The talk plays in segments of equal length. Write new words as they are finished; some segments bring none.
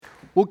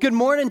Well, good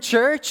morning,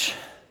 church.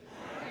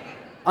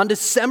 On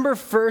December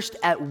 1st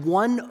at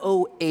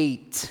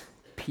 1:08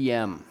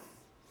 p.m.,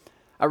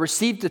 I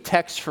received a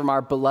text from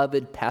our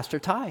beloved Pastor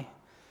Ty.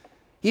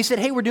 He said,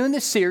 hey, we're doing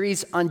this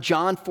series on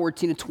John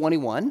 14 to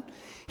 21.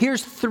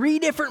 Here's 3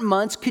 different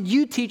months. Could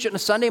you teach it on a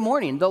Sunday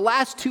morning? The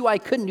last 2 I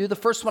couldn't do. The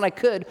first one I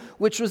could,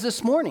 which was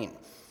this morning.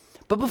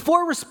 But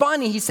before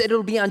responding, he said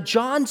it'll be on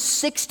John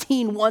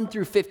 16, 1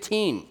 through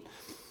 15.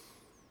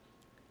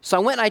 So I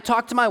went and I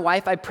talked to my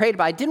wife, I prayed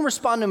about it. I didn't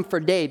respond to him for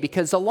a day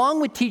because along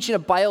with teaching a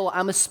Bible,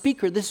 I'm a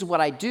speaker, this is what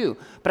I do.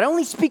 But I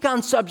only speak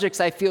on subjects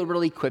I feel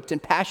really equipped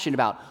and passionate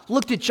about.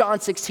 Looked at John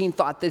 16,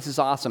 thought this is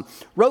awesome.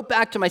 Wrote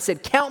back to him, I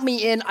said, count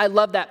me in, I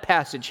love that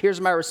passage.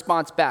 Here's my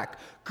response back.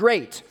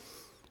 Great,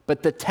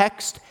 but the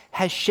text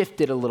has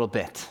shifted a little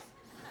bit.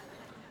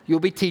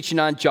 You'll be teaching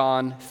on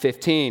John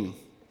 15.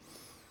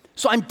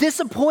 So I'm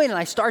disappointed.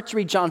 I start to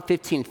read John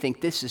 15 and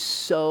think this is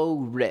so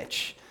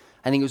rich.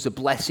 I think it was a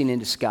blessing in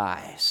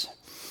disguise.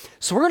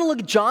 So we're going to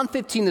look at John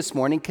 15 this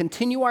morning,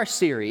 continue our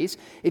series.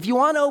 If you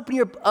want to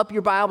open up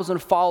your Bibles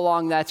and follow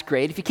along, that's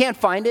great. If you can't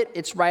find it,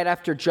 it's right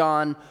after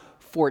John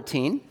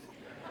 14.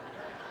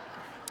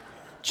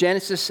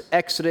 Genesis,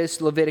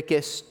 Exodus,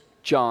 Leviticus,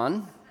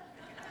 John.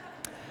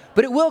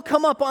 But it will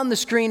come up on the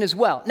screen as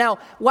well. Now,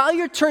 while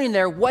you're turning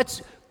there,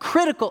 what's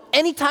critical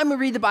anytime we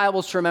read the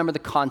Bible is to remember the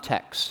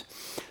context.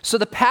 So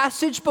the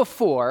passage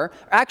before,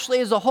 actually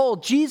as a whole,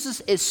 Jesus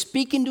is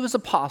speaking to his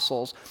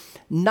apostles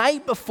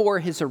night before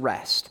his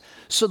arrest.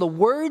 So the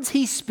words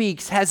he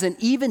speaks has an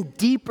even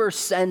deeper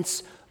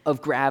sense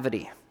of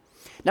gravity.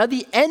 Now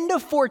the end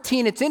of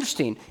 14, it's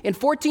interesting. In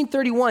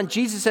 14:31,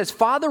 Jesus says,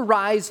 Father,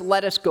 rise,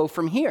 let us go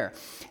from here.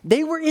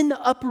 They were in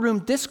the upper room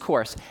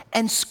discourse,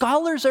 and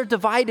scholars are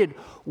divided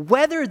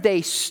whether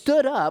they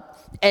stood up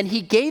and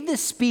he gave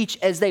this speech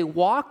as they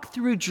walked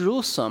through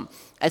Jerusalem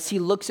as he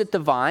looks at the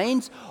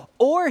vines,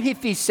 or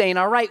if he's saying,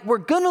 all right, we're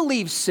going to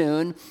leave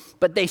soon,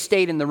 but they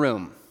stayed in the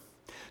room.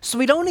 So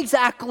we don't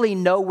exactly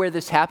know where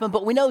this happened,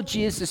 but we know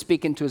Jesus is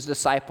speaking to his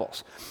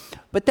disciples.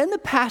 But then the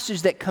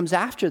passage that comes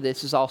after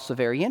this is also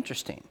very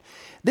interesting.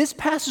 This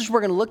passage we're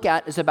going to look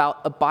at is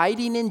about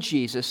abiding in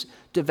Jesus,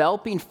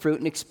 developing fruit,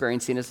 and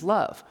experiencing his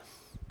love.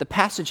 The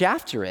passage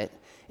after it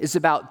is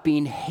about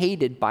being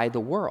hated by the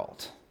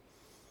world.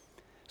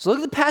 So look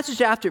at the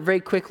passage after it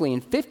very quickly.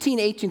 In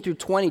 15:18 through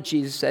 20,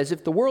 Jesus says,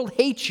 if the world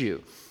hates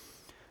you,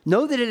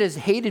 know that it has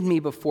hated me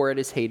before it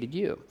has hated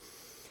you.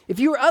 If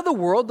you were of the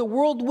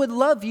world would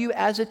love you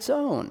as its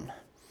own.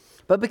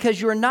 But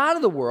because you are not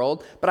of the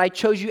world, but I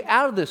chose you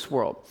out of this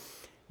world,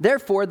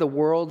 therefore the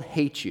world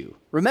hates you.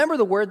 Remember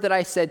the word that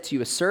I said to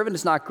you, a servant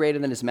is not greater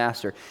than his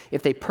master.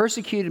 If they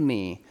persecuted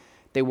me,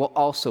 they will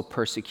also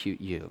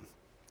persecute you.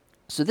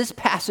 So this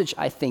passage,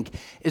 I think,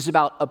 is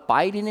about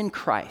abiding in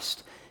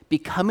Christ,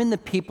 becoming the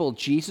people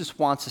Jesus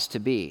wants us to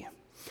be,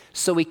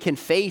 so we can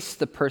face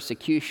the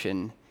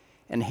persecution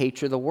and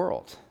hatred of the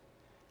world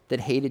that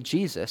hated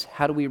Jesus.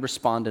 How do we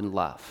respond in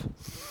love?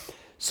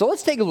 So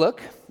let's take a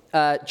look.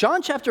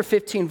 John chapter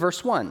 15,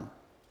 verse 1.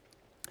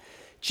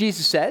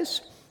 Jesus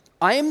says,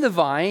 I am the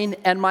vine,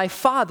 and my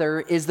Father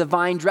is the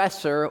vine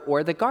dresser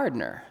or the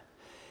gardener.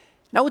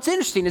 Now what's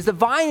interesting is the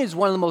vine is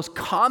one of the most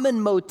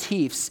common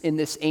motifs in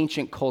this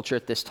ancient culture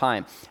at this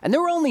time. And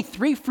there were only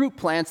 3 fruit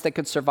plants that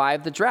could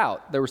survive the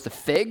drought. There was the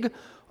fig,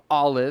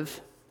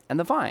 olive, and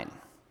the vine.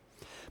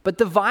 But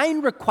the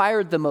vine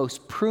required the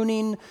most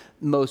pruning,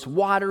 most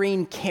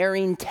watering,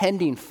 caring,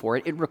 tending for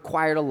it. It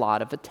required a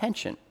lot of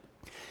attention.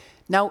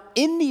 Now,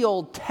 in the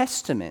Old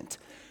Testament,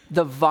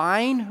 the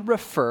vine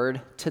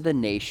referred to the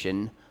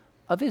nation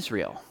of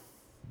Israel.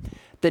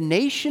 The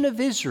nation of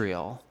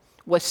Israel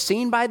was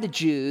seen by the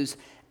Jews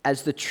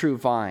as the true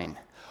vine.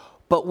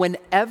 But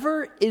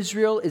whenever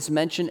Israel is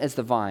mentioned as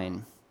the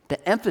vine,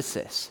 the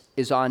emphasis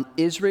is on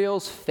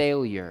Israel's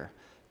failure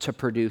to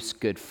produce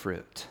good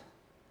fruit.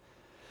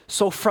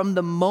 So from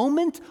the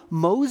moment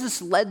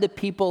Moses led the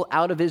people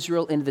out of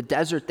Israel into the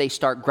desert, they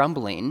start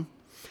grumbling,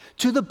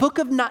 to the book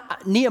of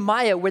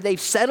Nehemiah, where they've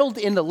settled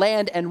in the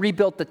land and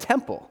rebuilt the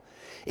temple.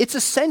 It's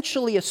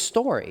essentially a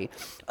story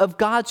of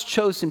God's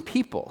chosen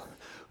people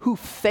who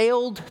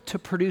failed to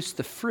produce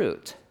the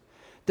fruit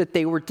that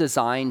they were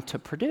designed to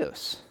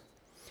produce.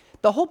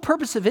 The whole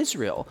purpose of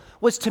Israel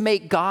was to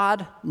make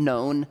God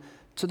known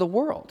to the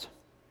world.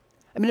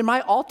 I mean, in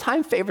my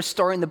all-time favorite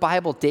story in the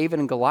Bible, David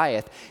and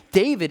Goliath,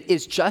 David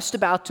is just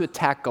about to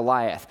attack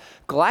Goliath.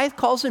 Goliath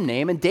calls him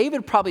name, and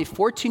David, probably a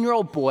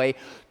 14-year-old boy,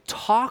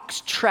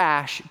 talks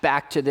trash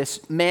back to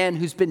this man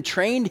who's been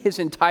trained his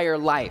entire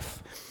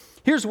life.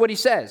 Here's what he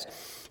says.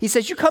 He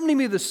says, you come to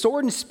me with a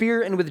sword and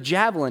spear and with a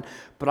javelin,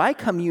 but I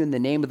come to you in the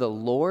name of the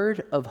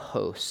Lord of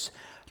hosts,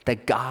 the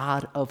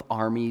God of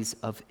armies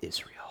of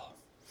Israel,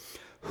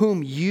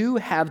 whom you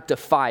have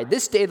defied.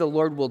 This day the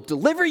Lord will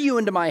deliver you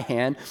into my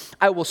hand.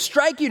 I will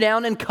strike you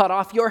down and cut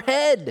off your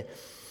head.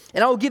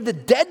 And I will give the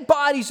dead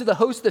bodies of the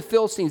host of the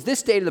Philistines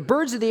this day to the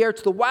birds of the air,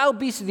 to the wild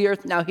beasts of the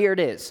earth. Now here it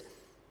is.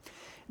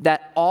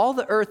 That all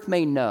the earth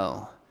may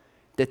know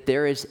that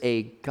there is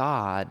a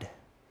God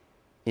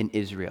in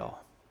Israel.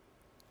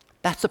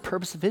 That's the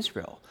purpose of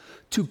Israel,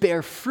 to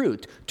bear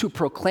fruit, to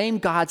proclaim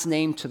God's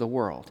name to the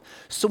world.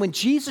 So when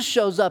Jesus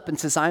shows up and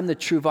says, I'm the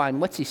true vine,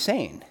 what's he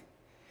saying?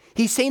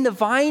 He's saying the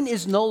vine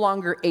is no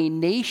longer a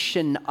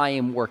nation I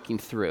am working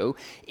through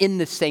in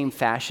the same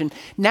fashion.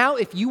 Now,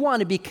 if you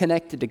want to be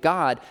connected to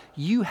God,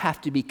 you have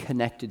to be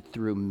connected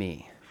through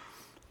me.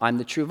 I'm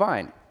the true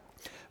vine.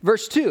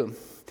 Verse 2,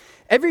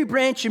 every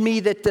branch in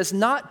me that does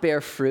not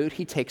bear fruit,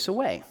 he takes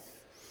away.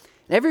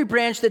 Every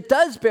branch that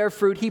does bear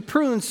fruit, he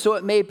prunes so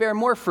it may bear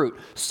more fruit.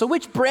 So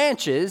which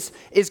branches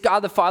is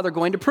God the Father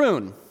going to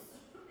prune?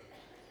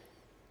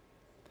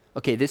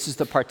 Okay, this is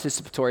the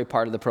participatory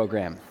part of the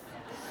program.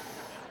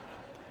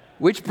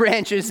 Which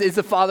branches is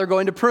the Father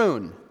going to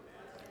prune?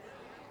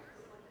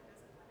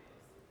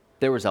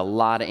 There was a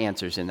lot of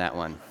answers in that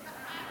one.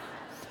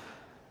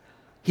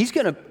 He's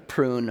going to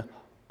prune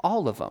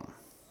all of them.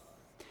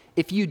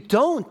 If you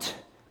don't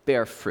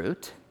bear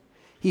fruit,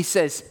 he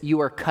says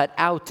you are cut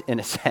out in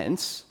a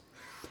sense.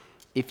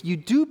 If you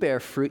do bear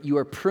fruit, you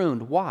are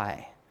pruned.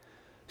 Why?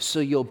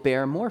 So you'll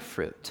bear more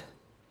fruit.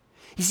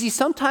 You see,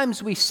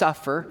 sometimes we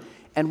suffer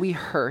and we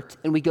hurt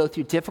and we go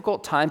through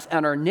difficult times,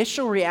 and our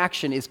initial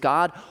reaction is,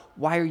 God,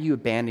 why are you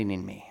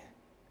abandoning me?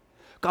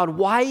 God,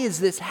 why is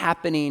this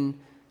happening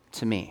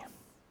to me?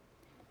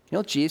 You know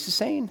what Jesus is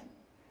saying?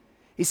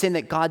 He's saying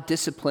that God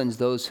disciplines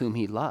those whom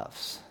he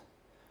loves.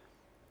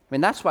 I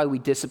mean, that's why we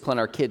discipline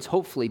our kids,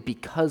 hopefully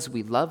because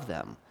we love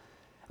them.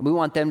 And we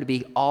want them to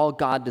be all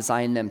God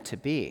designed them to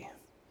be.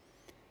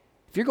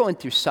 If you're going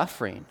through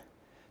suffering,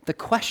 the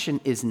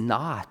question is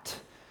not,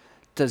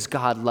 does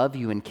God love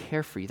you and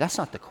care for you? That's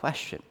not the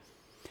question.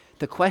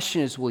 The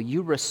question is, will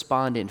you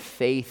respond in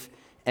faith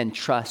and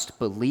trust,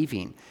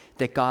 believing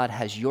that God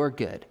has your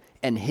good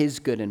and his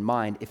good in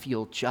mind if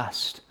you'll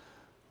just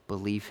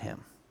believe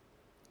him?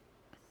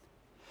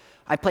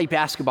 I played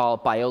basketball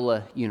at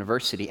Biola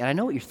University, and I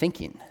know what you're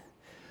thinking,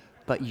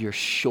 but you're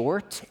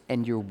short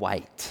and you're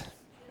white.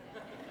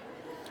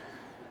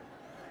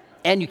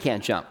 And you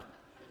can't jump,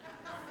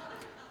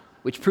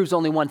 which proves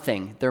only one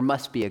thing: there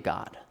must be a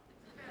God.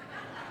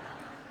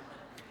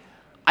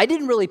 I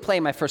didn't really play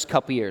my first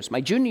couple years.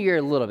 My junior year,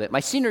 a little bit. My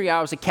senior year,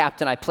 I was a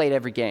captain. I played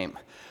every game.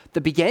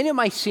 The beginning of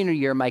my senior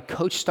year, my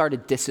coach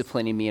started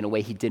disciplining me in a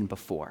way he didn't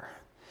before.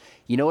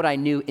 You know what I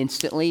knew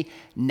instantly?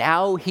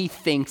 Now he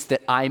thinks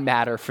that I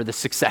matter for the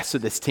success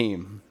of this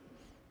team.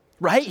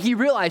 Right? He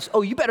realized,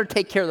 oh, you better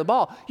take care of the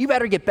ball. You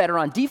better get better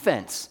on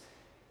defense.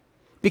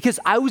 Because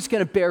I was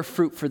going to bear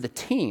fruit for the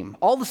team.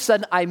 All of a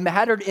sudden, I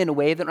mattered in a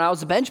way that when I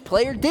was a bench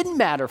player, didn't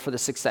matter for the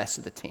success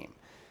of the team.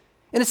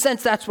 In a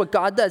sense, that's what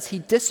God does. He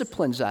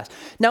disciplines us.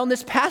 Now, in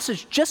this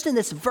passage, just in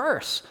this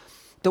verse,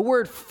 the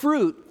word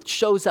fruit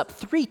shows up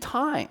 3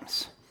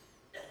 times.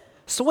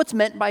 So what's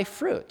meant by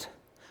fruit?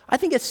 I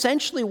think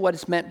essentially what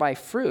is meant by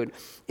fruit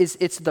is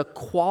it's the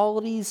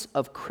qualities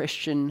of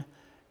Christian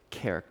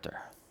character.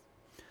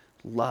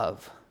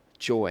 Love,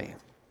 joy,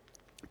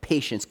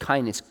 patience,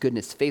 kindness,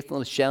 goodness,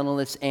 faithfulness,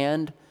 gentleness,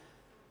 and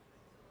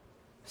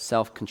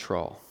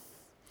self-control.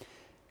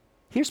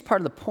 Here's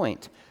part of the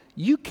point.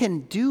 You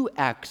can do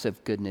acts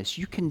of goodness.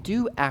 You can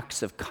do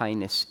acts of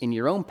kindness in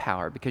your own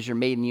power because you're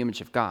made in the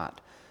image of God.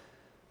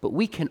 But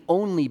we can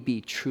only be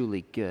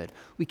truly good.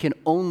 We can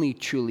only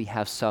truly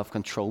have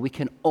self-control. We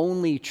can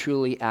only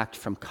truly act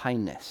from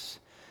kindness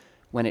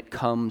when it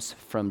comes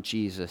from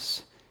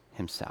Jesus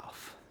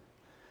himself.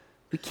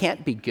 We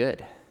can't be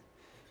good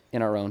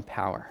in our own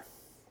power.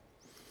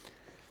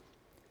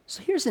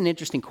 So here's an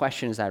interesting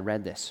question as I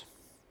read this.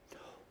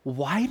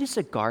 Why does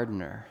a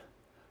gardener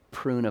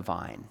prune a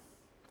vine?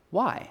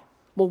 Why?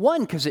 Well,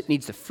 one, because it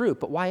needs the fruit,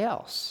 but why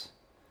else?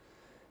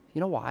 You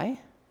know why?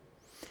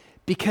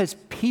 Because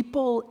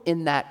people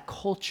in that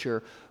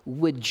culture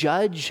would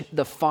judge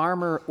the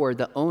farmer or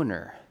the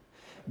owner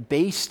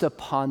based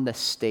upon the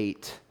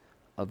state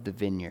of the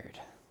vineyard.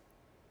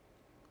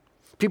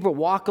 People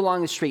walk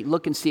along the street,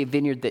 look and see a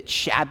vineyard that's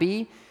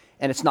shabby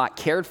and it's not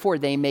cared for,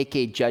 they make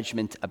a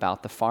judgment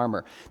about the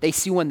farmer. They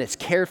see one that's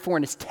cared for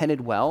and is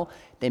tended well,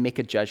 they make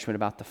a judgment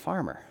about the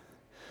farmer.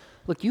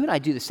 Look, you and I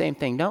do the same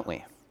thing, don't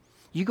we?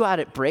 You go out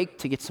at break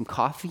to get some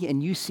coffee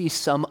and you see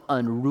some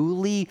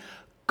unruly,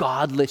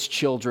 godless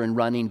children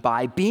running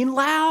by being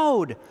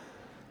loud.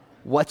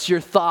 What's your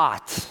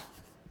thought?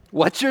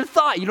 What's your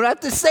thought? You don't have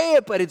to say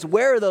it, but it's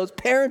where are those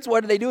parents?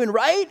 What are they doing,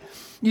 right?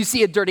 You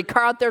see a dirty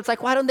car out there. It's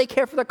like, why don't they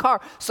care for the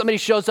car? Somebody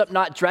shows up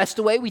not dressed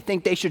the way we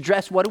think they should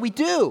dress. What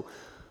do?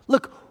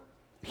 Look,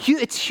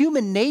 it's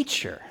human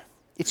nature.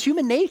 It's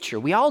human nature.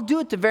 We all do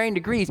it to varying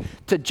degrees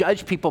to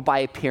judge people by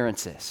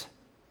appearances.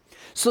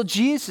 So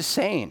Jesus is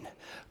saying,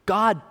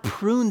 God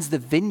prunes the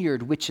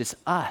vineyard, which is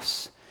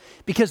us,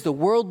 because the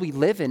world we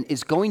live in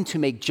is going to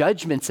make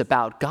judgments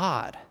about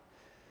God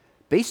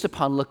based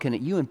upon looking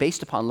at you and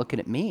based upon looking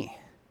at me.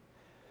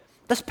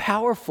 That's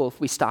powerful if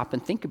we stop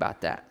and think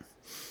about that.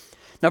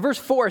 Now, verse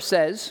 4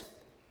 says,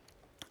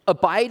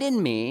 abide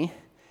in me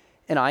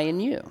and I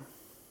in you.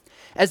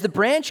 As the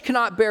branch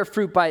cannot bear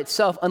fruit by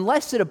itself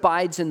unless it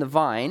abides in the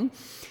vine,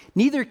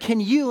 neither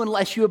can you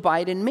unless you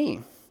abide in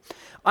me.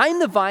 I am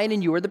the vine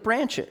and you are the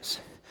branches.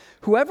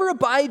 Whoever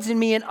abides in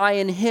me and I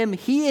in him,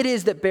 he it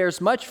is that bears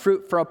much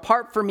fruit, for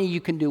apart from me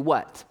you can do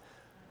what?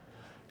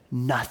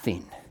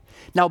 Nothing.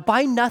 Now,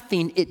 by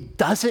nothing, it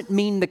doesn't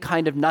mean the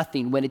kind of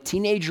nothing when a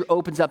teenager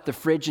opens up the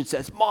fridge and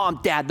says, Mom,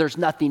 Dad, there's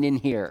nothing in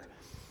here.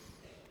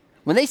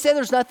 When they say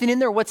there's nothing in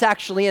there, what's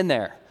actually in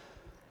there?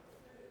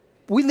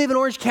 We live in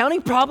Orange County,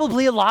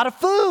 probably a lot of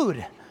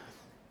food.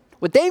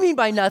 What they mean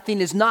by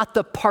nothing is not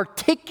the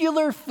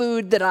particular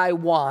food that I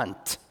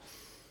want.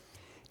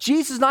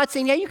 Jesus is not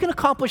saying, yeah, you can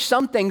accomplish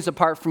some things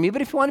apart from me,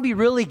 but if you want to be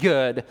really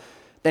good,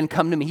 then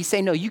come to me. He's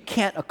saying, no, you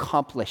can't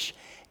accomplish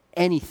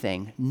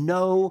anything,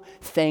 no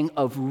thing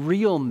of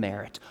real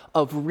merit,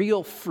 of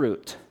real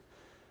fruit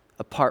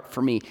apart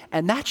from me.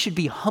 And that should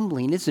be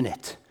humbling, isn't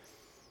it?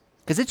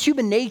 Because it's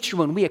human nature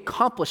when we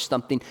accomplish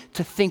something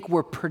to think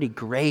we're pretty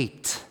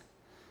great.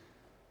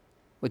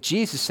 What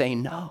Jesus is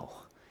saying, no.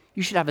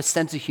 You should have a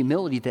sense of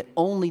humility that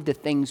only the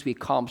things we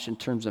accomplish in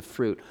terms of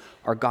fruit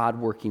are God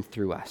working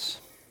through us.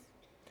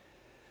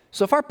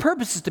 So if our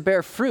purpose is to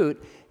bear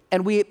fruit,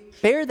 and we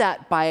bear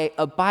that by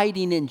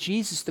abiding in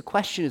Jesus, the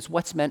question is,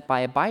 what's meant by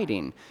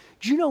abiding?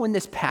 Do you know in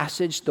this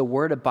passage, the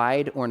word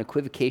abide or an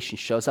equivocation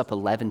shows up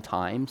 11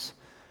 times?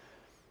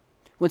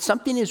 When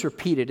something is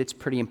repeated, it's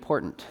pretty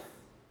important.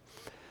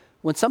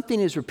 When something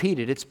is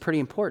repeated, it's pretty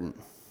important.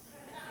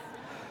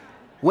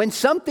 When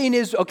something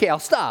is, okay, I'll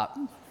stop.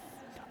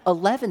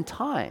 11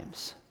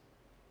 times.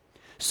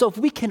 So if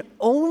we can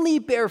only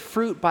bear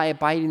fruit by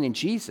abiding in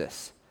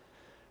Jesus,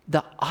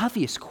 the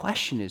obvious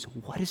question is,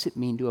 what does it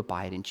mean to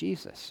abide in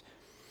Jesus?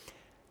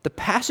 The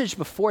passage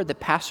before that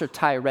Pastor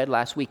Ty read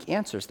last week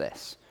answers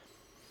this.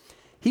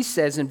 He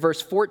says in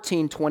verse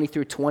 14, 20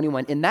 through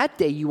 21, in that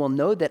day you will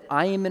know that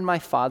I am in my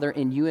Father,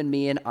 and you in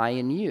me, and I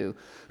in you.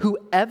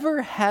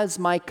 Whoever has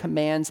my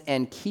commands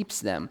and keeps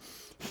them,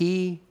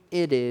 he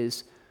it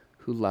is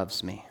who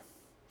loves me.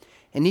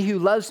 And he who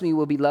loves me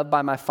will be loved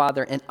by my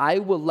Father, and I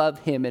will love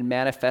him and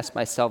manifest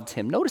myself to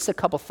him. Notice a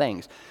couple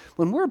things.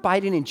 When we're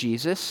abiding in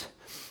Jesus,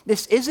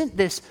 this isn't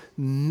this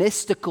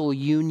mystical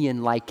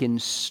union like in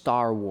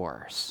Star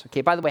Wars.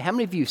 Okay, by the way, how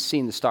many of you have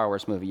seen the Star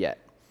Wars movie yet?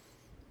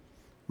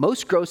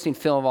 Most grossing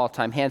film of all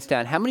time, hands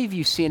down. How many of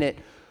you have seen it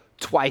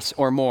twice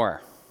or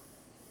more?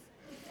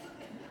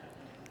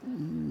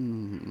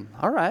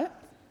 All right.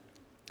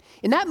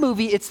 In that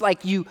movie, it's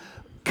like you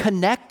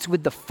connect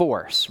with the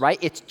Force, right?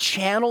 It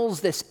channels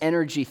this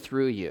energy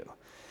through you.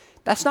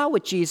 That's not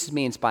what Jesus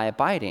means by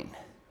abiding.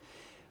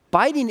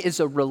 Abiding is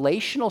a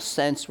relational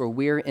sense where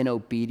we're in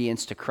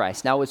obedience to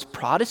Christ. Now, as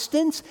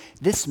Protestants,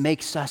 this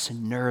makes us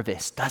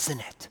nervous, doesn't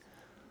it?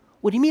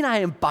 What do you mean I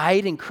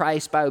abide in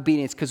Christ by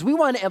obedience? Because we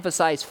want to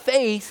emphasize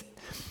faith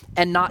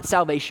and not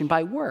salvation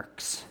by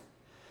works.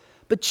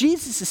 But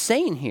Jesus is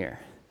saying here,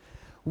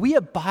 we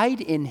abide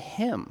in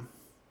him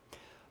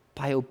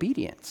by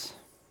obedience.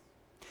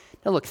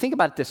 Now look, think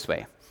about it this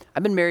way.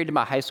 I've been married to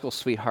my high school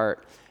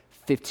sweetheart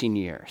 15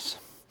 years.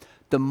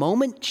 The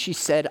moment she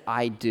said,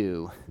 I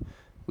do,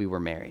 we were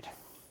married.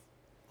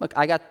 Look,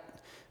 this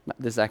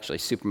is actually a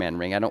Superman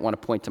ring. I don't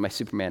want to point to my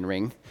Superman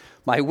ring,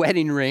 my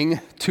wedding ring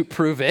to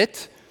prove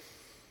it.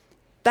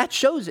 That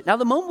shows it. Now,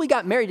 the moment we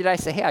got married, did I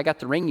say, hey, I got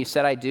the ring, you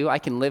said I do, I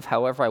can live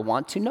however I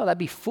want to? No, that'd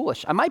be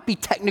foolish. I might be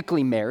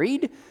technically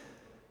married,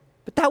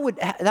 but that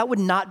would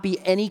not be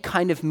any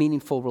kind of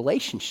meaningful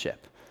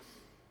relationship.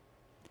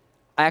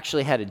 I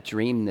actually had a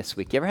dream this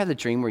week. You ever had the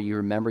dream where you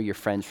remember your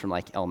friends from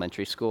like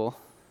elementary school?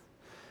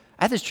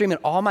 I had this dream and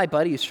all my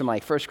buddies from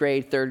like first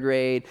grade, third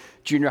grade,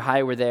 junior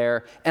high were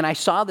there. And I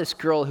saw this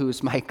girl who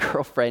was my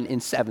girlfriend in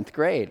seventh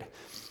grade.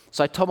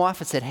 So I told my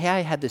wife, I said, hey,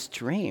 I had this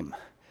dream.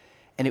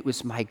 And it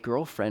was my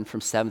girlfriend from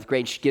seventh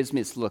grade. She gives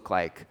me this look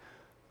like,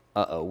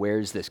 uh-oh,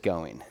 where's this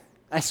going?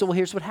 I said, well,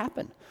 here's what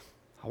happened.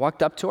 I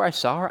walked up to her, I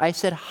saw her, I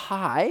said,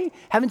 hi,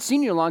 haven't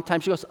seen you in a long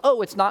time. She goes,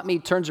 oh, it's not me,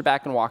 turns her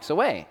back and walks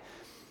away.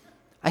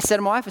 I said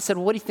to my wife, I said,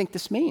 well, what do you think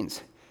this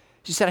means?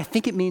 She said, I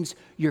think it means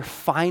you're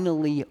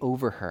finally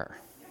over her.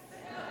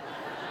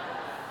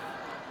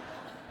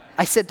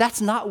 I said,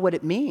 that's not what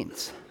it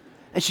means.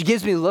 And she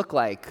gives me a look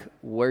like,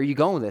 where are you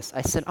going with this?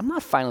 I said, I'm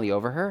not finally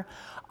over her.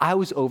 I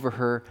was over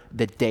her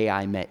the day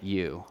I met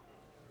you.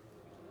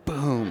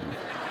 Boom.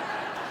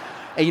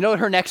 And you know what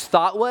her next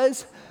thought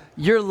was?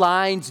 Your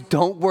lines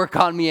don't work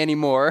on me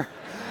anymore.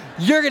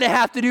 You're going to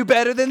have to do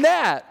better than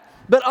that.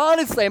 But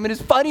honestly, I mean,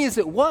 as funny as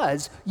it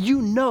was,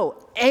 you know,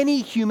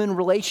 any human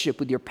relationship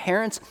with your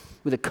parents,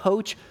 with a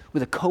coach,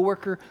 with a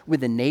coworker,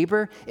 with a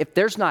neighbor, if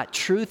there's not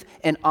truth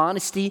and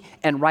honesty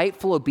and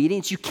rightful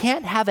obedience, you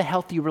can't have a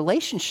healthy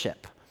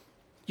relationship.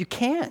 You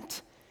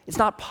can't. It's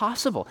not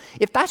possible.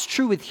 If that's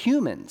true with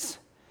humans,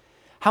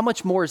 how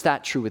much more is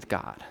that true with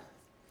God?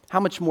 How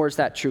much more is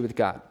that true with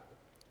God?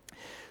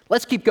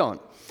 Let's keep going.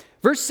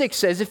 Verse 6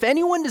 says, if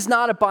anyone does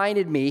not abide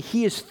in me,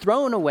 he is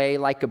thrown away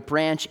like a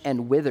branch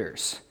and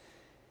withers.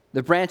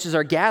 The branches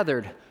are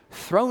gathered,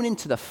 thrown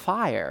into the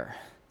fire,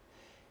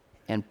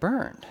 and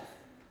burned.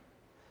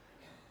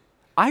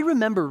 I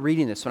remember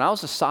reading this when I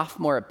was a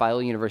sophomore at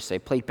Biola University. I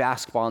played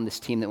basketball on this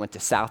team that went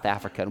to South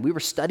Africa, and we were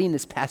studying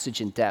this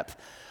passage in depth.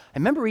 I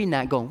remember reading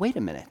that and going, wait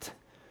a minute.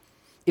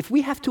 if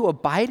we have to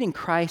abide in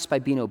Christ by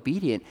being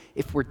obedient,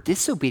 if we're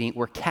disobedient,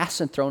 we're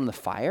cast and thrown in the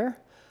fire.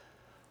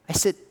 I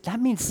said, that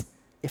means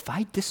if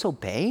I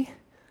disobey,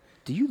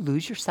 do you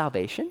lose your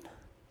salvation?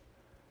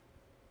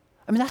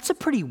 I mean, that's a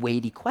pretty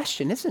weighty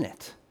question, isn't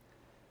it?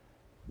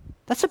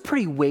 That's a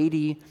pretty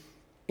weighty,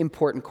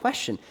 important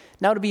question.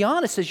 Now, to be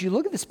honest, as you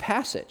look at this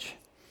passage,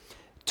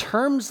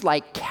 terms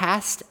like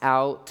cast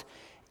out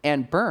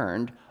and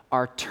burned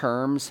are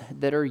terms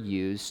that are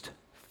used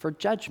for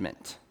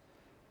judgment.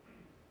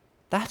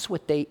 That's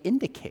what they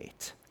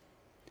indicate,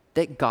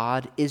 that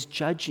God is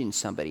judging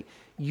somebody,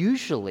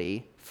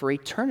 usually for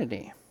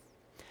eternity.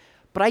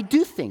 But I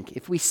do think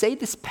if we say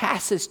this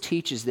passage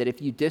teaches that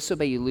if you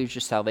disobey, you lose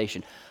your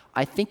salvation,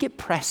 I think it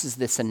presses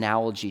this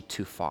analogy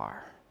too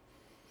far.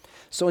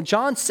 So in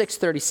John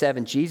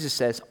 6:37, Jesus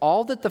says,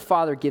 all that the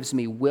Father gives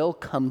me will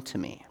come to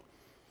me,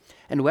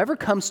 and whoever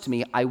comes to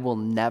me, I will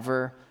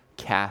never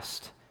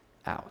cast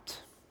out.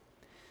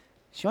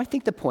 So I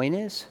think the point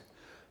is,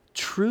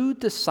 true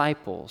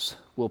disciples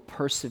will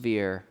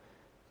persevere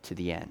to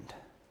the end.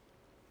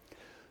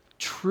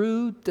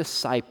 True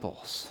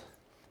disciples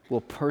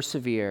will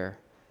persevere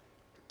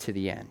to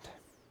the end.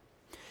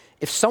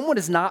 If someone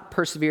does not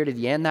persevere to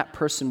the end, that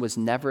person was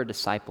never a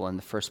disciple in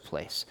the first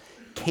place.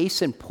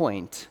 Case in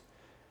point,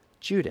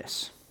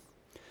 Judas.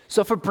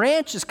 So if a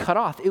branch is cut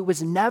off, it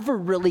was never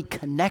really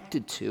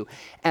connected to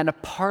and a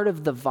part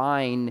of the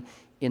vine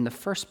in the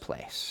first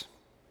place.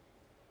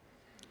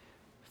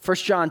 1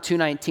 John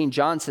 2:19,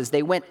 John says,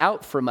 they went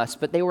out from us,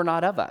 but they were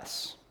not of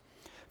us.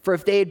 For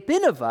if they had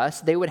been of us,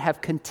 they would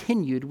have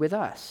continued with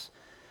us.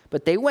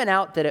 But they went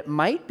out that it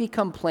might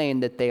become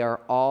plain that they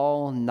are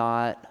all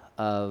not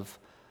of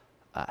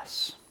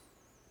us.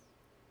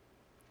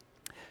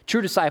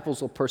 True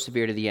disciples will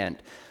persevere to the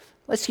end.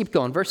 Let's keep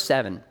going. Verse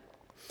 7.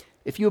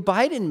 If you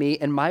abide in me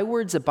and my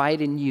words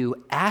abide in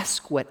you,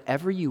 ask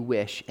whatever you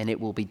wish and it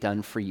will be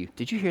done for you.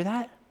 Did you hear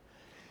that?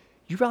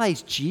 You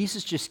realize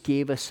Jesus just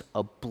gave us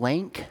a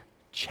blank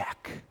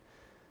check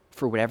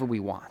for whatever we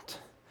want.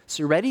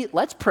 So you ready?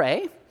 Let's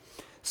pray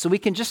so we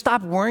can just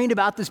stop worrying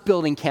about this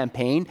building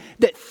campaign,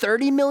 that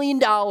 $30 million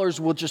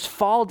will just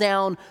fall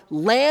down,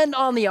 land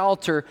on the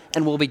altar,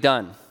 and we'll be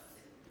done.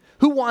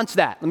 Who wants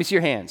that? Let me see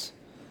your hands.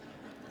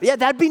 Yeah,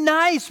 that'd be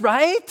nice,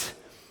 right?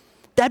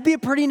 That'd be a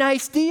pretty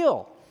nice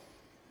deal.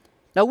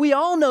 Now, we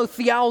all know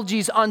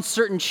theologies on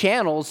certain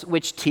channels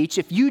which teach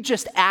if you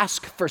just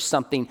ask for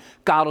something,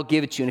 God will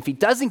give it to you. And if he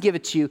doesn't give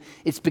it to you,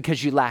 it's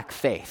because you lack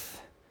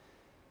faith.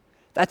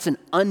 That's an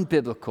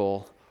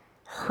unbiblical,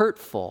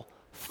 hurtful,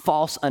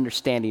 false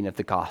understanding of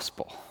the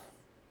gospel.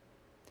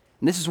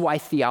 And this is why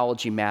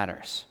theology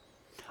matters.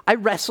 I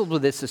wrestled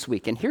with this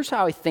week, and here's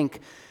how I think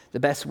the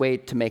best way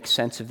to make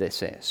sense of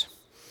this is.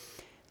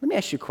 Let me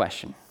ask you a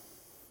question.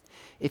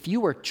 If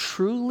you are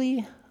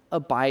truly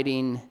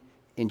abiding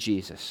in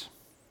Jesus,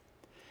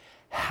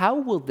 how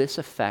will this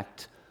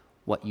affect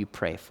what you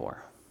pray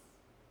for?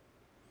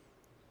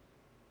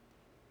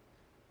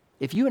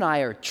 If you and I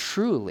are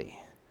truly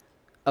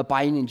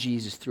abiding in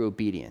Jesus through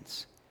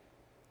obedience,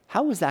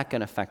 how is that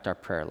going to affect our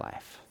prayer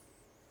life?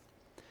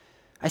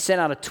 I sent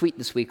out a tweet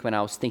this week when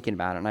I was thinking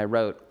about it, and I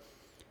wrote,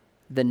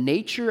 the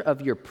nature of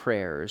your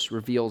prayers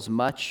reveals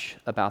much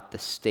about the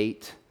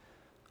state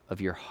of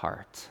your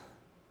heart.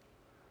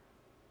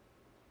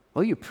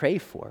 What you pray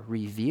for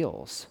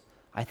reveals,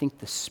 I think,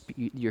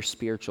 your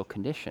spiritual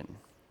condition.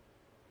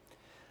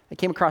 I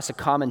came across a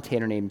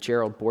commentator named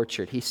Gerald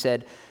Borchert. He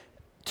said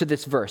to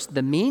this verse,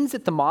 this means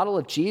the model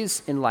of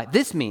Jesus in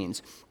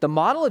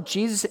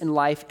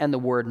life and the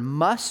word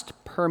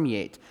must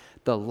permeate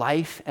the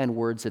life and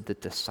words of the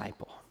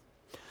disciple.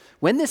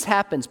 When this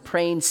happens,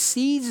 praying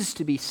ceases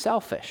to be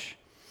selfish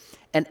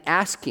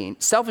asking,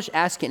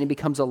 and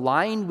becomes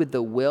aligned with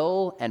the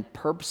will and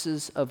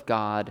purposes of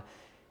God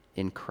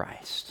in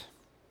Christ.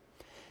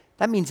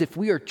 That means if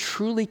we are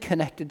truly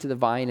connected to the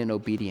vine in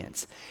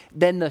obedience,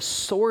 then the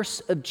source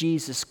of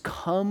Jesus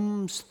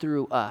comes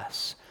through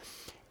us,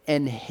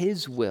 and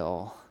his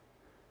will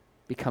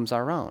becomes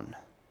our own.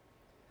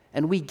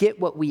 And we get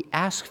what we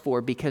ask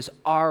for because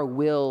our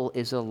will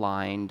is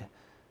aligned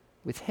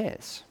with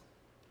his.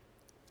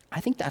 I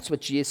think that's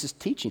what Jesus is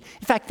teaching.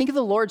 In fact, think of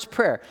the Lord's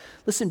Prayer.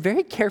 Listen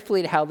very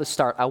carefully to how this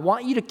starts. I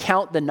want you to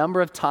count the number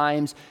of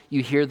times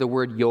you hear the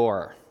word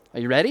your. Are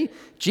you ready?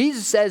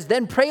 Jesus says,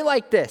 then pray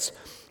like this.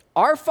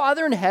 Our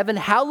Father in heaven,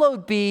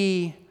 hallowed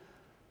be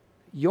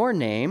your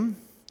name.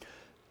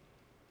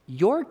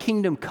 Your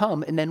kingdom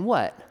come, and then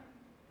what?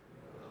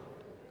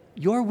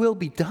 Your will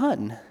be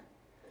done.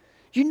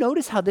 You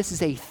notice how this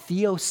is a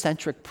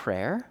theocentric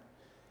prayer?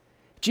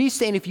 Jesus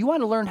saying, if you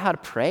want to learn how to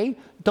pray,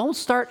 don't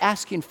start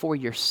asking for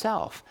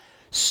yourself.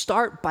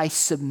 Start by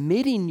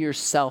submitting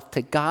yourself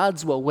to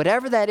God's will,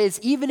 whatever that is,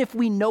 even if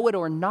we know it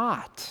or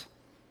not.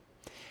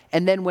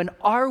 And then when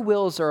our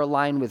wills are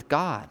aligned with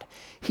God,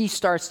 he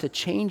starts to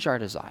change our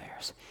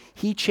desires.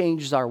 He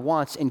changes our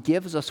wants and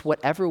gives us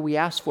whatever we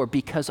ask for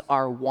because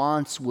our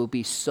wants will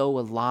be so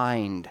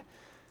aligned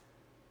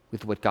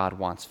with what God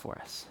wants for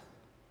us.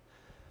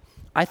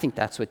 I think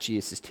that's what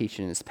Jesus is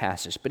teaching in this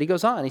passage. But he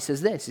goes on, he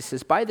says this, he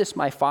says, by this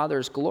my Father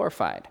is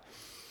glorified,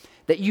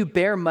 that you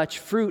bear much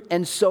fruit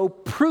and so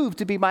prove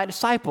to be my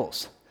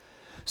disciples.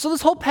 So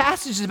this whole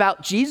passage is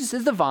about Jesus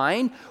is the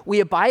vine. We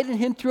abide in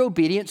him through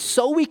obedience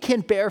so we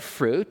can bear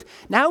fruit.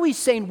 Now he's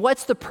saying,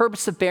 what's the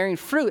purpose of bearing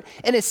fruit?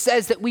 And it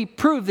says that we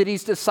prove that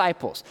he's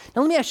disciples.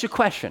 Now let me ask you a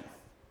question.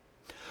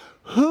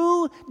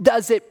 Who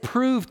does it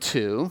prove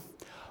to?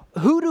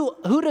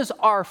 Who does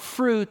our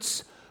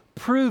fruits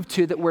prove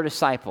to that we're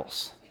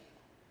disciples?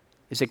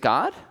 Is it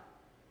God?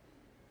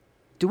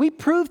 Do we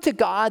prove to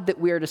God that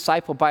we are a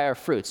disciple by our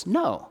fruits?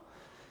 No.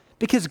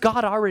 Because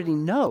God already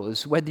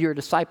knows whether you're a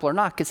disciple or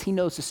not, because he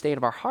knows the state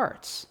of our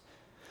hearts.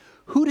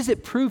 Who does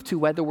it prove to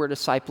whether we're a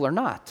disciple or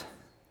not?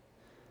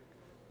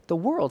 The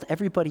world,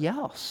 everybody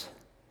else.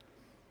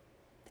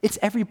 It's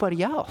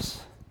everybody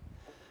else.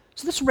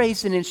 So this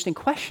raises an interesting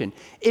question.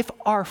 If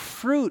our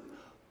fruit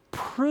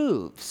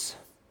proves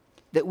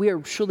that we are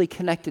truly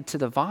connected to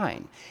the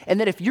vine, and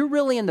that if you're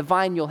really in the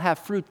vine, you'll have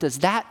fruit, does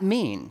that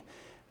mean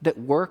that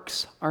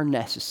works are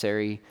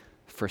necessary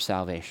for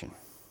salvation?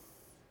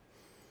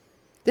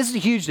 This is a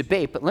huge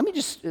debate, but let me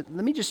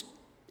just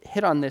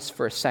hit on this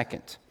for a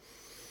second.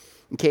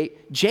 Okay,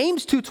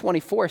 James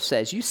 2:24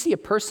 says, you see a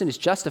person is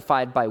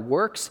justified by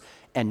works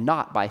and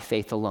not by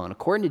faith alone.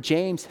 According to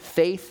James,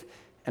 faith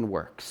and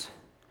works.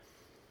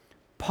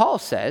 Paul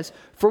says,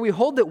 for we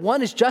hold that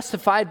one is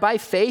justified by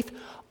faith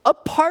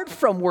apart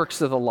from works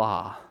of the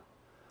law.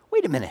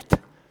 Wait a minute.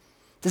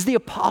 Does the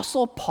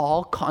Apostle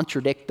Paul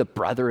contradict the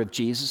brother of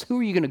Jesus? Who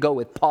are you going to go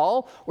with,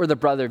 Paul or the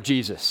brother of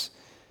Jesus?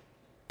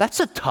 That's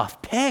a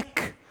tough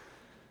pick.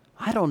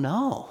 I don't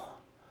know.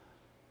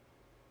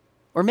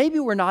 Or maybe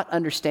we're not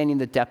understanding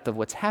the depth of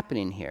what's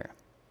happening here.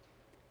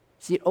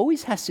 See, it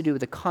always has to do with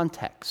the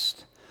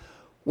context.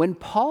 When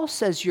Paul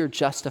says you're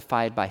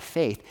justified by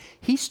faith,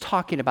 he's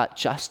talking about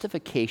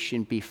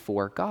justification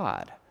before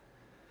God.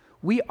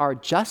 We are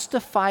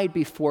justified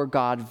before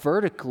God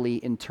vertically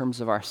in terms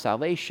of our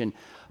salvation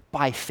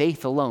by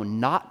faith alone,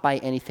 not by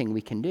anything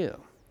we can do.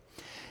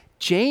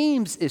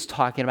 James is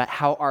talking about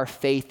how our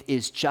faith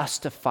is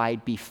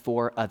justified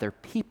before other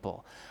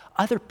people.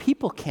 Other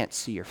people can't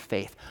see your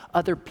faith.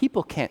 Other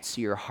people can't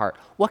see your heart.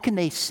 What can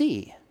they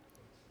see?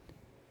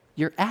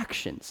 Your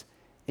actions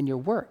and your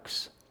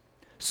works.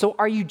 So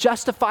are you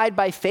justified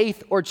by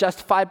faith or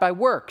justified by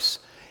works?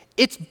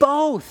 It's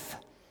both.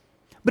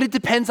 But it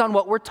depends on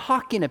what we're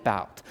talking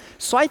about.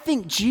 So I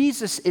think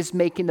Jesus is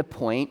making the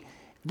point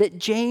that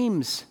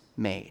James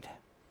made.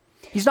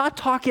 He's not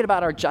talking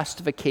about our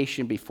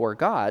justification before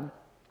God.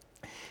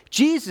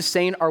 Jesus is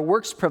saying our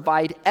works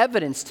provide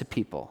evidence to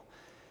people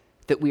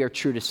that we are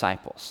true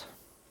disciples.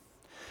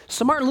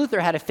 So Martin Luther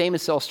had a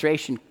famous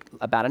illustration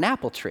about an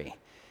apple tree.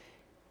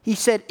 He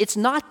said, it's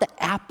not the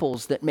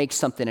apples that make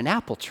something an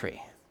apple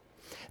tree.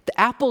 The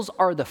apples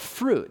are the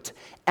fruit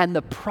and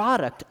the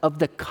product of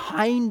the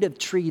kind of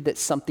tree that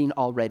something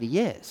already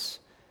is.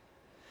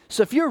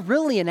 So if you're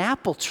really an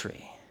apple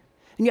tree,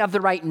 and you have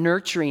the right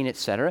nurturing,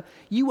 etc.,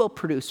 you will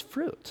produce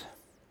fruit.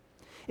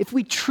 If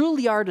we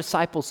truly are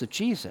disciples of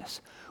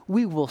Jesus,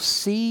 we will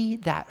see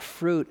that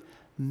fruit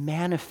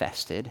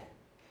manifested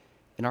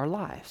in our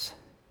lives.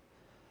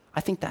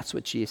 I think that's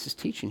what Jesus is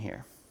teaching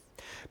here.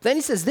 But then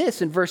he says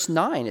this in verse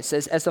 9. It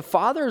says, as the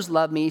Father has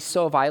loved me,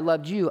 so have I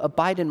loved you.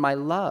 Abide in my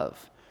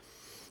love.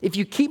 If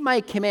you keep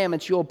my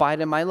commandments, you'll abide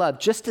in my love,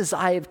 just as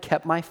I have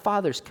kept my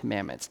Father's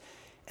commandments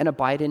and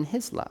abide in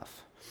his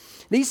love.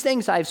 These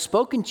things I have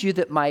spoken to you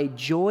that my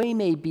joy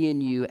may be in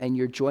you and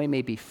your joy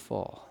may be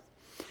full.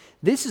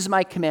 This is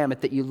my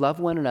commandment, that you love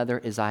one another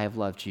as I have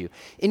loved you.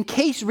 In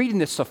case reading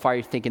this so far,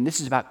 you're thinking this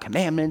is about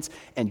commandments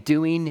and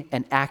doing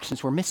and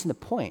actions. We're missing the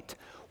point.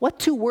 What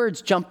two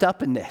words jumped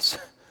up in this?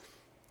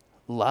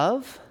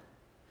 Love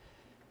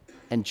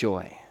and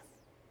joy.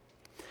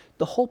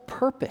 The whole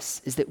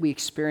purpose is that we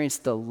experience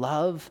the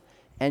love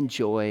and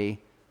joy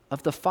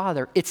of the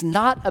Father. It's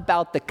not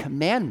about the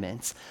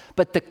commandments,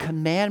 but the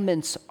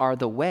commandments are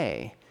the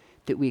way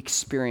that we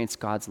experience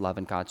God's love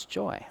and God's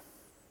joy.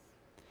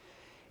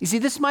 You see,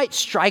 this might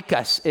strike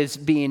us as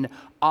being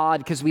odd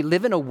because we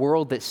live in a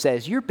world that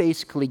says you're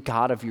basically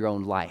God of your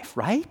own life,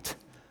 right?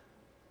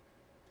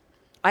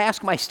 I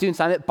ask my students,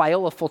 I'm at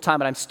Biola full-time,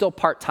 but I'm still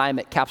part-time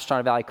at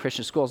Capistrano Valley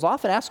Christian Schools. I'll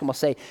often ask them, I'll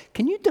say,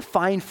 can you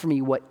define for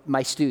me what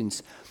my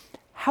students,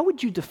 how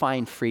would you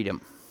define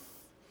freedom?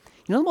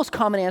 You know the most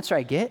common answer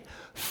I get?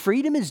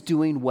 Freedom is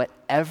doing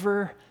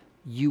whatever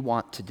you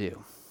want to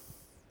do.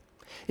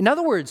 In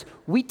other words,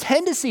 we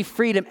tend to see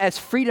freedom as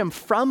freedom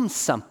from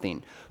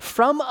something,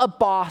 from a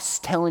boss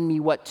telling me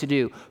what to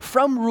do,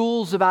 from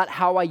rules about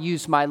how I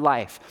use my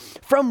life,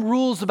 from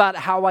rules about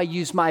how I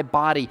use my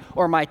body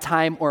or my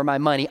time or my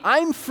money.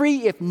 I'm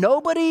free if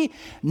nobody,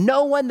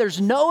 no one,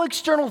 there's no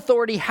external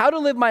authority, how to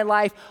live my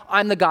life.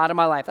 I'm the God of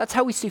my life. That's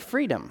how we see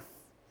freedom.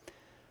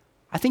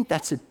 I think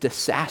that's a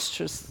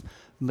disastrous,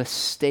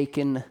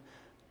 mistaken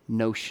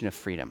notion of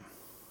freedom.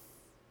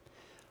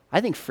 I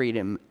think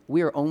freedom,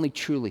 we are only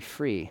truly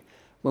free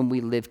when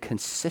we live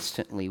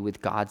consistently with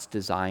God's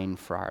design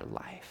for our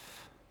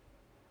life.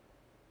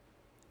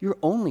 You're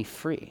only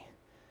free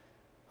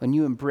when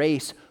you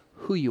embrace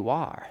who you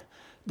are,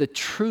 the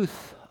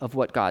truth of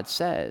what God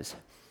says,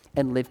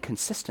 and live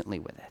consistently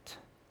with it.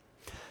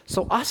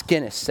 So Os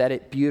Guinness said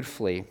it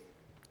beautifully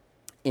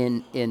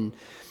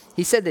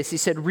he said this, he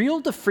said,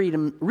 real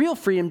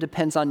freedom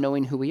depends on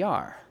knowing who we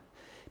are,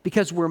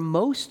 because we're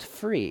most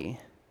free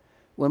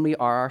when we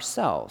are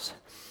ourselves.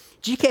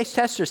 G.K.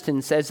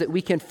 Chesterton says that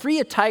we can free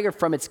a tiger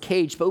from its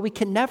cage, but we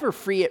can never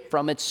free it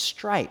from its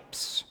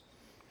stripes.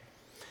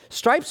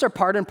 Stripes are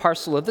part and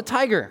parcel of the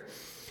tiger.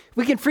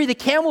 We can free the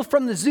camel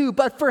from the zoo,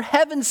 but for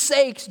heaven's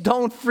sakes,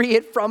 don't free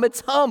it from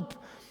its hump.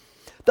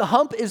 The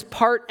hump is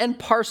part and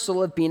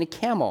parcel of being a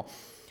camel.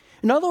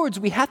 In other words,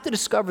 we have to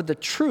discover the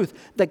truth,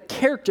 the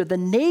character, the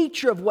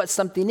nature of what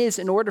something is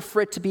in order for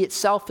it to be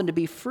itself and to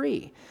be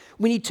free.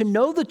 We need to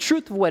know the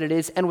truth of what it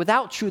is, and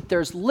without truth,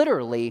 there's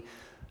literally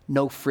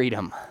no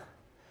freedom.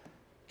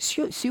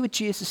 See what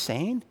Jesus is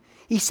saying?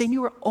 He's saying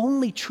you are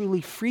only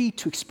truly free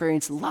to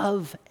experience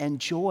love and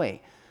joy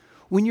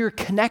when you're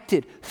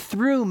connected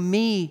through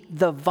me,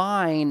 the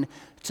vine,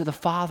 to the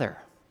Father.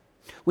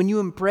 When you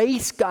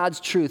embrace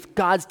God's truth,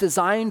 God's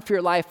design for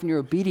your life, and you're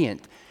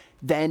obedient,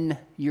 then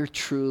you're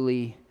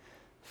truly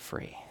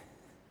free.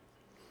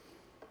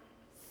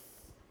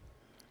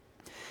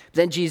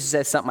 Then Jesus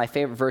says something, my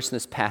favorite verse in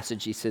this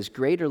passage. He says,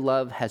 greater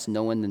love has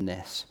no one than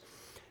this,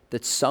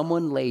 that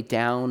someone lay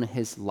down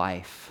his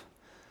life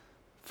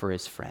for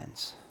his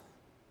friends.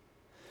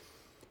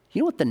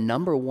 You know what the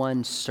number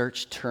one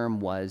search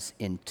term was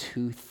in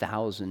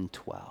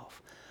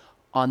 2012?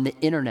 On the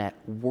internet,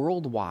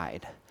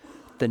 worldwide,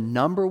 the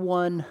number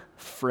one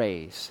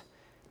phrase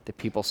that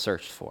people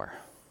searched for.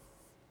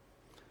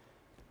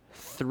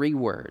 3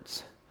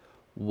 words.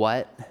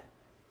 What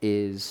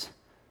is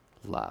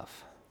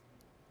love?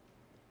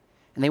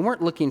 And they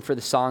weren't looking for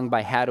the song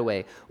by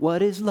Hathaway,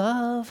 what is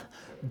love?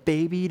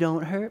 Baby,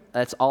 don't hurt.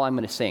 That's all I'm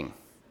going to sing.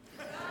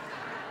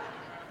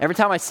 Every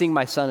time I sing,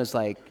 my son is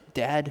like,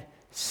 Dad,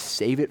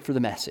 save it for the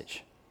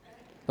message.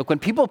 Look, when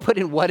people put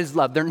in what is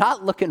love, they're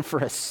not looking for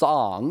a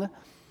song.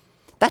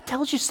 That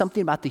tells you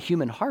something about the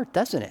human heart,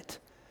 doesn't it?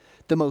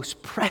 The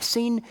most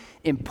pressing,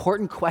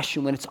 important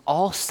question when it's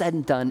all said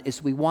and done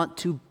is we want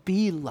to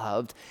be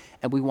loved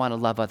and we want to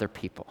love other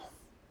people.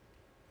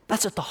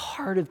 That's at the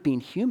heart of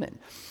being human.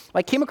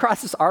 I came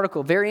across this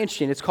article, very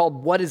interesting. It's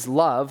called What is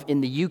Love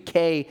in the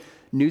UK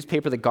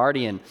newspaper, The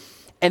Guardian.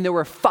 And there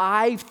were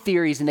 5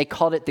 theories, and they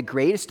called it the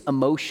greatest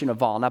emotion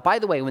of all. Now, by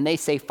the way, when they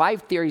say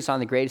 5 theories on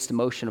the greatest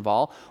emotion of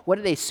all, what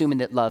are they assuming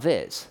that love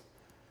is?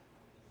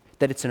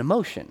 That it's an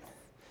emotion.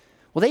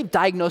 Well, they've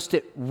diagnosed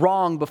it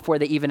wrong before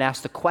they even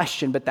asked the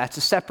question, but that's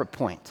a separate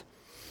point.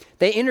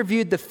 They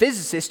interviewed the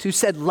physicist who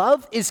said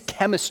love is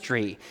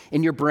chemistry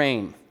in your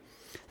brain.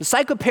 The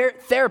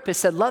psychotherapist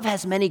said love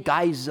has many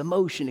guises: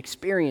 emotion,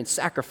 experience,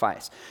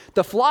 sacrifice.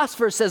 The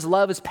philosopher says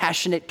love is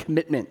passionate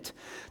commitment.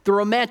 The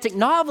romantic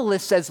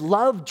novelist says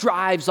love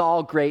drives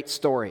all great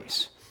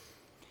stories.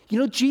 You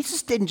know,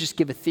 Jesus didn't just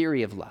give a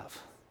theory of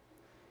love.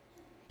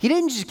 He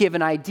didn't just give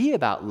an idea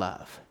about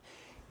love.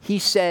 He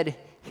said,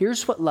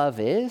 here's what love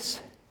is,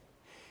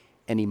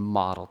 and he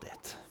modeled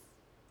it.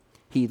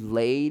 He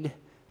laid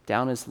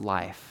down his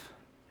life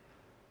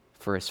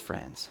for his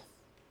friends.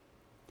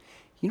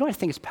 You know what I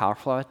think is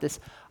powerful about this?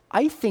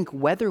 I think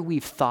whether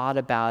we've thought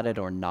about it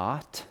or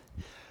not,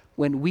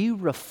 when we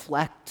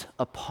reflect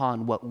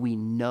upon what we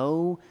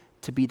know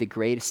to be the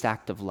greatest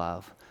act of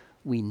love,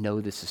 we know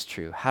this is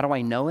true. How do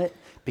I know it?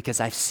 Because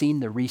I've seen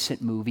the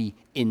recent movie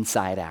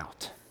Inside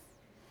Out.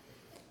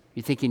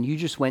 You're thinking you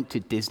just went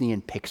to Disney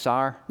and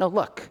Pixar? No,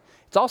 look,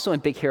 it's also in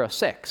Big Hero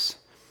 6.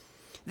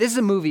 This is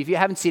a movie, if you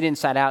haven't seen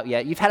Inside Out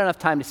yet, you've had enough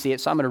time to see it,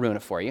 so I'm going to ruin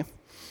it for you.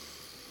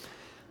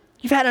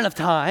 You've had enough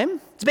time.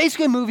 It's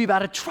basically a movie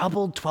about a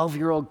troubled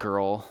 12-year-old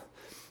girl,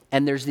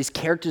 and there's these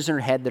characters in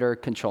her head that are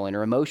controlling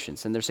her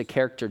emotions. And there's a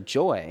character,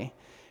 Joy,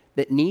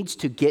 that needs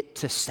to get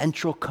to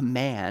central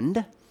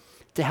command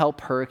to help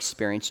her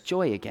experience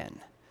joy again.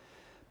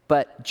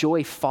 But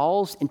Joy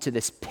falls into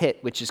this pit,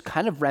 which is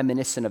kind of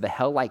reminiscent of a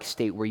hell-like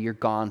state where you're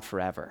gone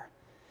forever.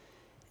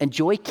 And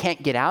Joy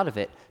can't get out of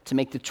it to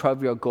make the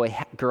 12-year-old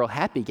girl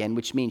happy again,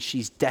 which means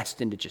she's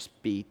destined to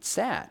just be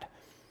sad.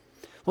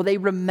 Well, they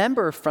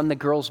remember from the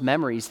girl's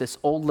memories this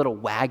old little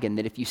wagon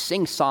that if you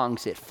sing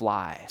songs, it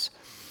flies.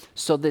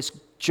 So this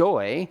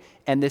Joy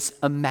and this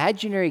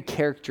imaginary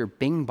character,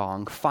 Bing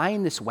Bong,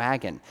 find this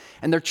wagon.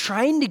 And they're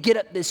trying to get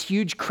up this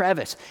huge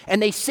crevice. And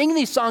they sing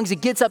these songs.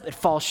 It gets up, it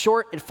falls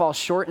short, it falls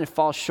short, and it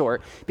falls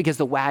short because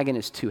the wagon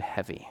is too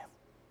heavy.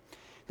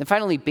 Then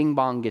finally, Bing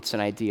Bong gets an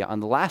idea. On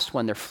the last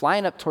one, they're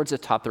flying up towards the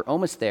top. They're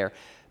almost there.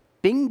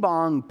 Bing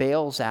Bong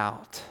bails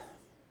out.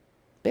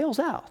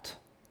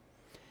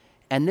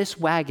 And this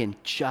wagon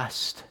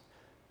just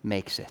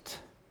makes it.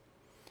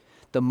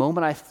 The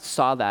moment I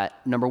saw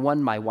that, number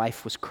one, my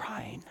wife was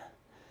crying,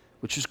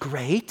 which was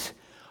great.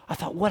 I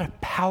thought, what a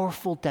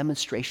powerful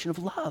demonstration of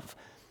love.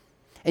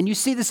 And you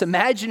see this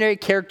imaginary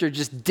character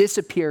just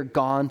disappear,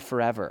 gone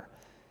forever.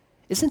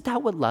 Isn't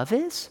that what love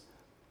is?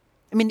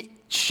 I mean,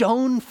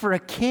 shown for a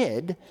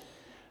kid,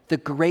 the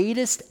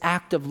greatest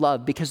act of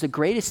love, because the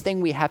greatest thing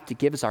we have to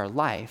give is our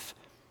life,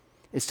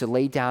 is to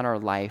lay down our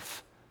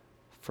life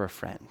for a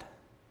friend.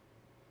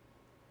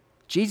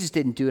 Jesus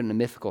didn't do it in a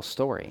mythical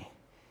story.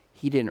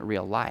 He did it in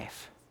real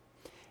life.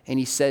 And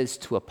he says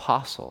to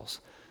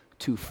apostles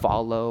to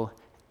follow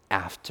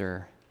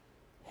after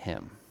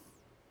him.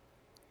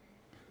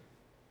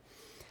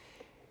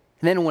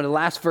 And then in one of the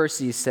last verses,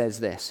 he says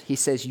this. He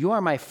says, "You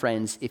are my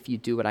friends if you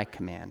do what I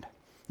command.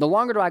 No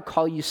longer do I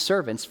call you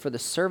servants, for the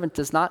servant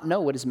does not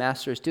know what his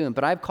master is doing,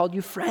 but I have called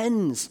you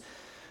friends.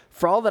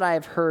 For all that I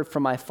have heard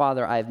from my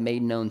Father, I have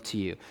made known to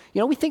you."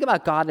 You know, we think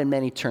about God in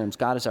many terms.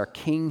 God is our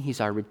King,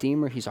 he's our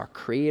Redeemer, he's our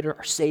Creator,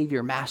 our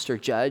Savior, Master,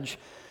 Judge.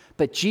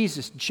 But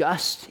Jesus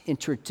just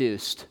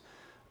introduced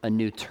a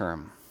new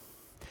term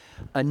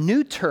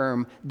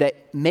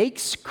that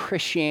makes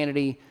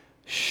Christianity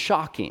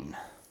shocking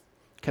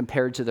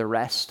compared to the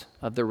rest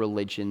of the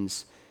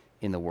religions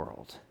in the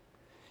world.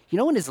 You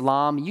know, in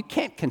Islam, you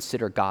can't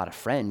consider God a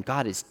friend.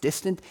 God is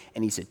distant,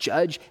 and he's a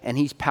judge, and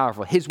he's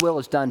powerful. His will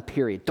is done,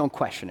 period. Don't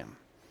question him.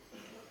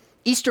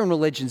 Eastern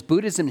religions,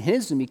 Buddhism and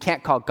Hinduism, you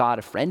can't call God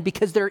a friend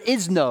because there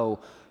is no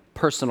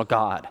personal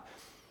God.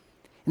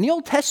 In the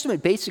Old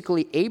Testament,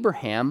 basically,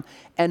 Abraham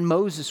and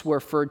Moses were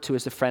referred to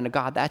as a friend of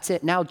God. That's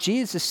it. Now,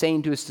 Jesus is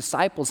saying to his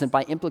disciples, and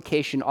by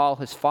implication, all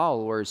his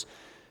followers,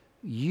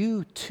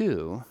 you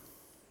too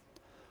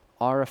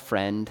are a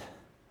friend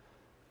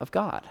of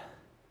God.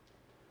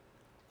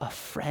 A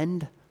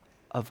friend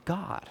of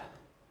God.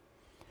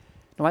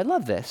 Now, I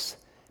love this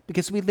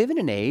because we live in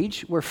an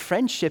age where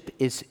friendship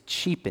is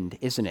cheapened,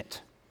 isn't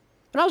it?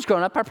 When I was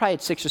growing up, I probably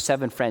had 6 or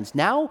 7 friends.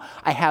 Now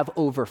I have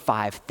over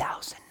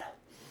 5,000.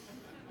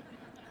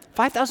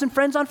 5,000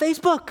 friends on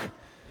Facebook.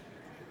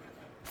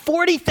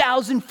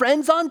 40,000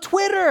 friends on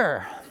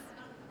Twitter.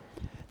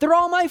 They're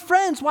all my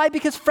friends. Why?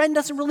 Because friend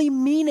doesn't really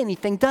mean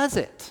anything, does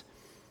it?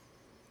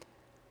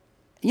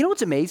 You know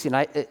what's amazing?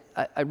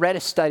 I read a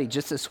study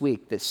just this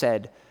week that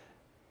said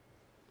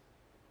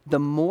the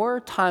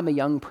more time a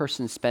young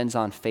person spends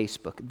on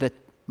Facebook, the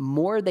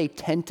more they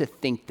tend to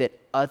think that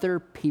other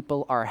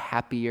people are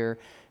happier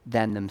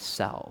than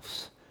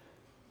themselves.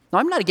 Now,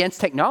 I'm not against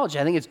technology.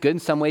 I think it's good in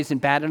some ways and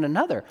bad in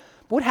another.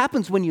 But what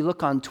happens when you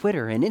look on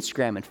Twitter and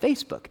Instagram and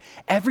Facebook?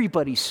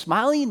 Everybody's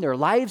smiling, their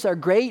lives are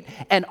great,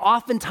 and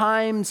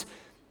oftentimes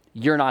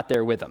you're not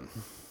there with them.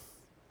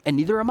 And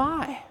neither am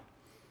I.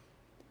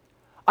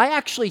 I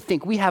actually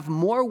think we have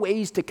more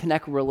ways to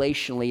connect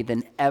relationally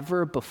than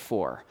ever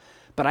before,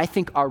 but I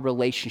think our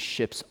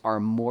relationships are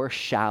more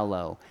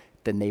shallow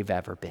than they've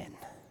ever been.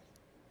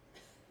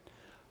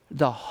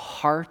 The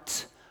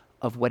heart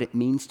of what it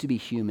means to be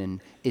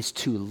human is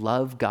to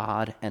love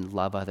God and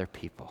love other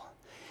people.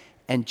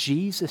 And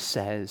Jesus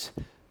says,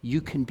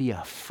 you can be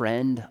a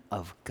friend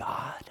of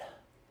God.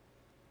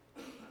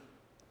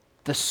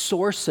 The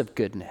source of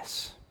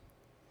goodness,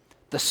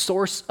 the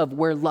source of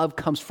where love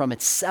comes from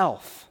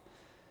itself.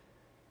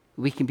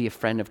 We can be a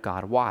friend of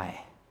God.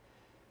 Why?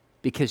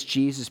 Because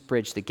Jesus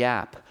bridged the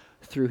gap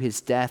through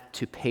his death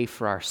to pay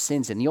for our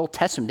sins. In the Old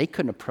Testament, they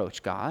couldn't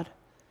approach God.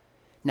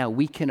 Now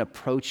we can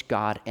approach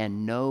God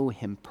and know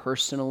him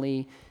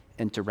personally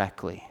and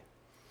directly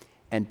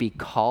and be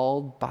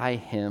called by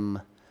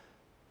him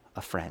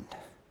a friend.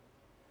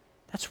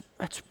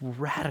 That's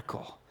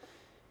radical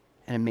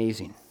and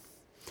amazing.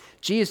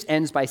 Jesus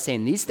ends by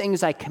saying, "These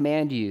things I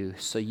command you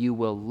so you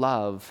will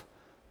love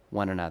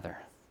one another."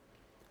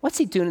 What's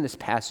he doing in this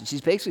passage?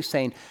 He's basically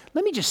saying,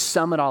 let me just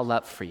sum it all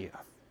up for you.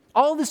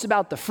 All this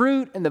about the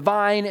fruit and the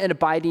vine and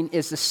abiding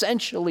is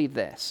essentially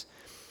this,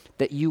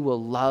 that you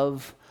will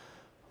love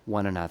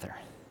one another.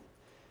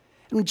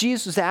 And when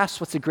Jesus was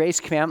asked what's the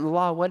greatest commandment in the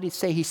law, what did he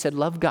say? He said,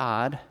 love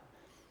God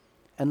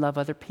and love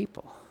other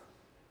people.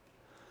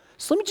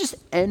 So let me just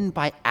end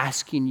by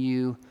asking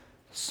you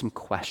some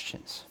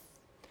questions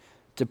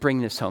to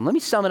bring this home. Let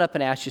me sum it up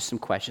and ask you some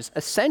questions.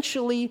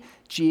 Essentially,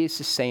 Jesus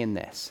is saying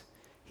this.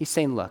 He's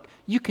saying, look,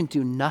 you can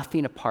do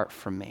nothing apart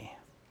from me.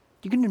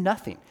 You can do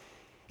nothing.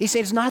 He's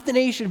saying it's not the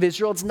nation of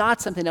Israel. It's not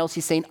something else.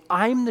 He's saying,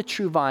 I'm the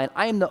true vine.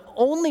 I am the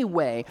only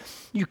way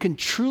you can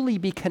truly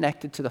be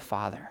connected to the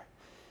Father.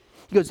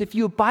 He goes, if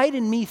you abide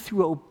in me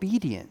through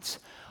obedience,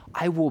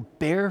 I will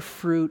bear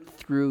fruit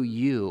through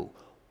you.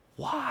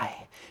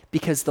 Why?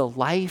 Because the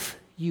life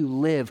you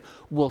live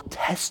will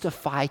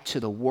testify to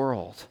the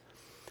world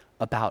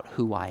about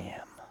who I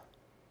am.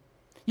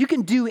 You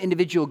can do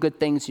individual good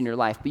things in your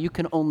life, but you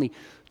can only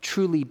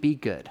truly be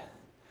good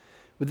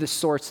with the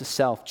source of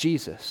self,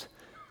 Jesus,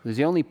 who's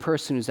the only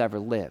person who's ever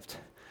lived,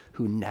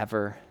 who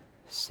never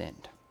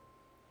sinned.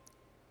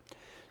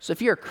 So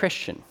if you're a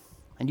Christian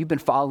and you've been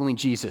following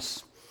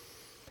Jesus,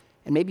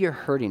 and maybe you're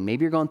hurting,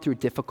 maybe you're going through a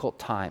difficult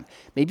time,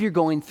 maybe you're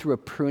going through a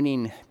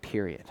pruning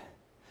period,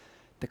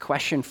 the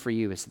question for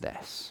you is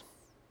this: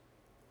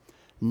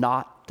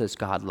 not does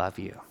God love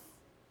you?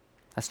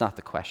 That's not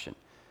the question.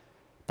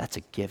 That's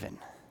a given.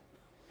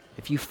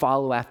 If you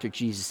follow after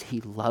Jesus,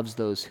 he loves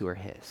those who are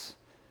his.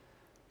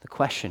 The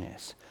question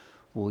is,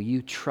 will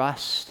you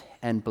trust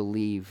and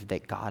believe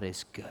that God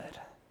is good?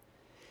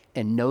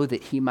 and know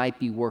that he might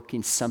be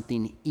working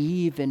something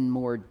even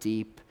more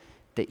deep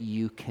that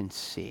you can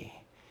see.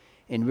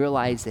 And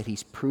realize that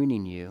he's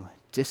pruning you,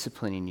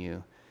 disciplining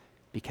you,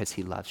 because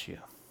he loves you.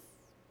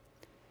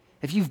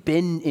 If you've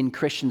been in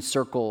Christian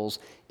circles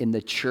in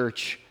the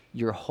church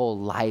your whole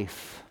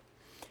life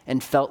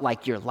and felt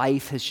like your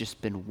life has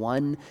just been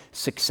one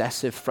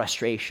successive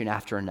frustration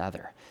after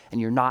another,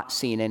 and you're not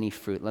seeing any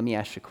fruit, let me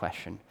ask you a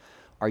question.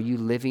 Are you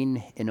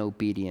living in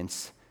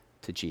obedience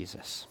to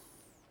Jesus?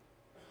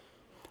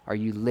 Are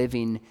you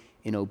living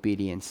in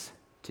obedience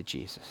to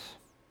Jesus?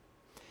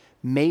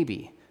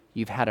 Maybe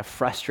you've had a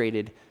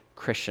frustrated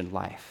Christian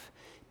life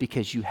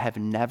because you have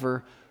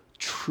never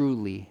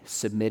truly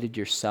submitted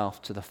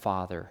yourself to the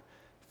Father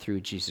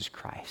through Jesus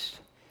Christ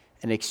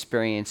and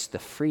experienced the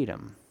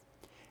freedom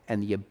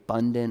and the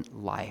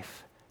abundant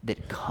life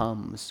that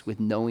comes with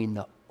knowing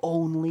the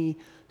only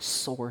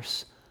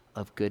source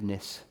of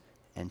goodness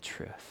and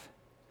truth.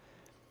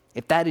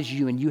 If that is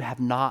you and you have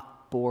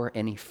not bore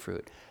any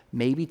fruit,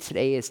 maybe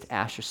today is to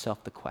ask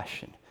yourself the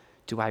question,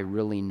 do I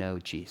really know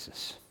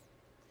Jesus?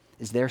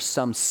 Is there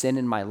some sin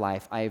in my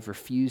life I have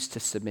refused to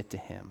submit to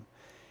him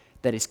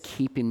that is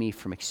keeping me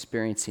from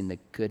experiencing the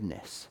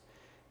goodness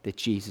that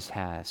Jesus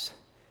has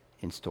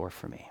in store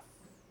for me?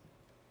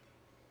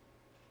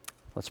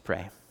 Let's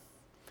pray.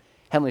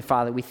 Heavenly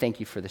Father, we thank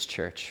you for this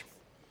church.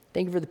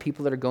 Thank you for the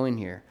people that are going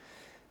here.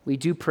 We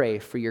do pray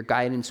for your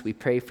guidance. We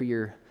pray for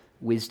your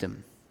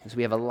wisdom, as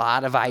we have a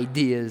lot of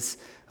ideas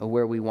of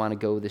where we want to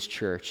go with this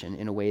church, and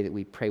in a way that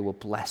we pray will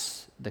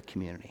bless the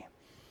community.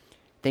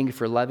 Thank you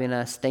for loving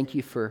us. Thank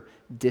you for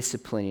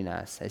disciplining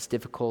us, as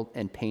difficult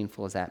and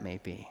painful as that may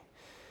be.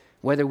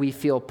 Whether we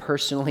feel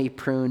personally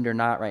pruned or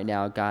not right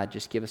now, God,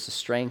 just give us the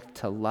strength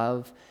to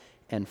love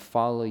and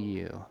follow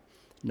you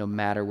no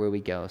matter where we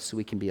go, so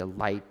we can be a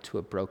light to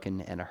a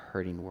broken and a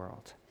hurting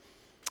world.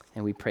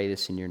 And we pray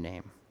this in your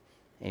name.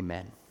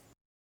 Amen.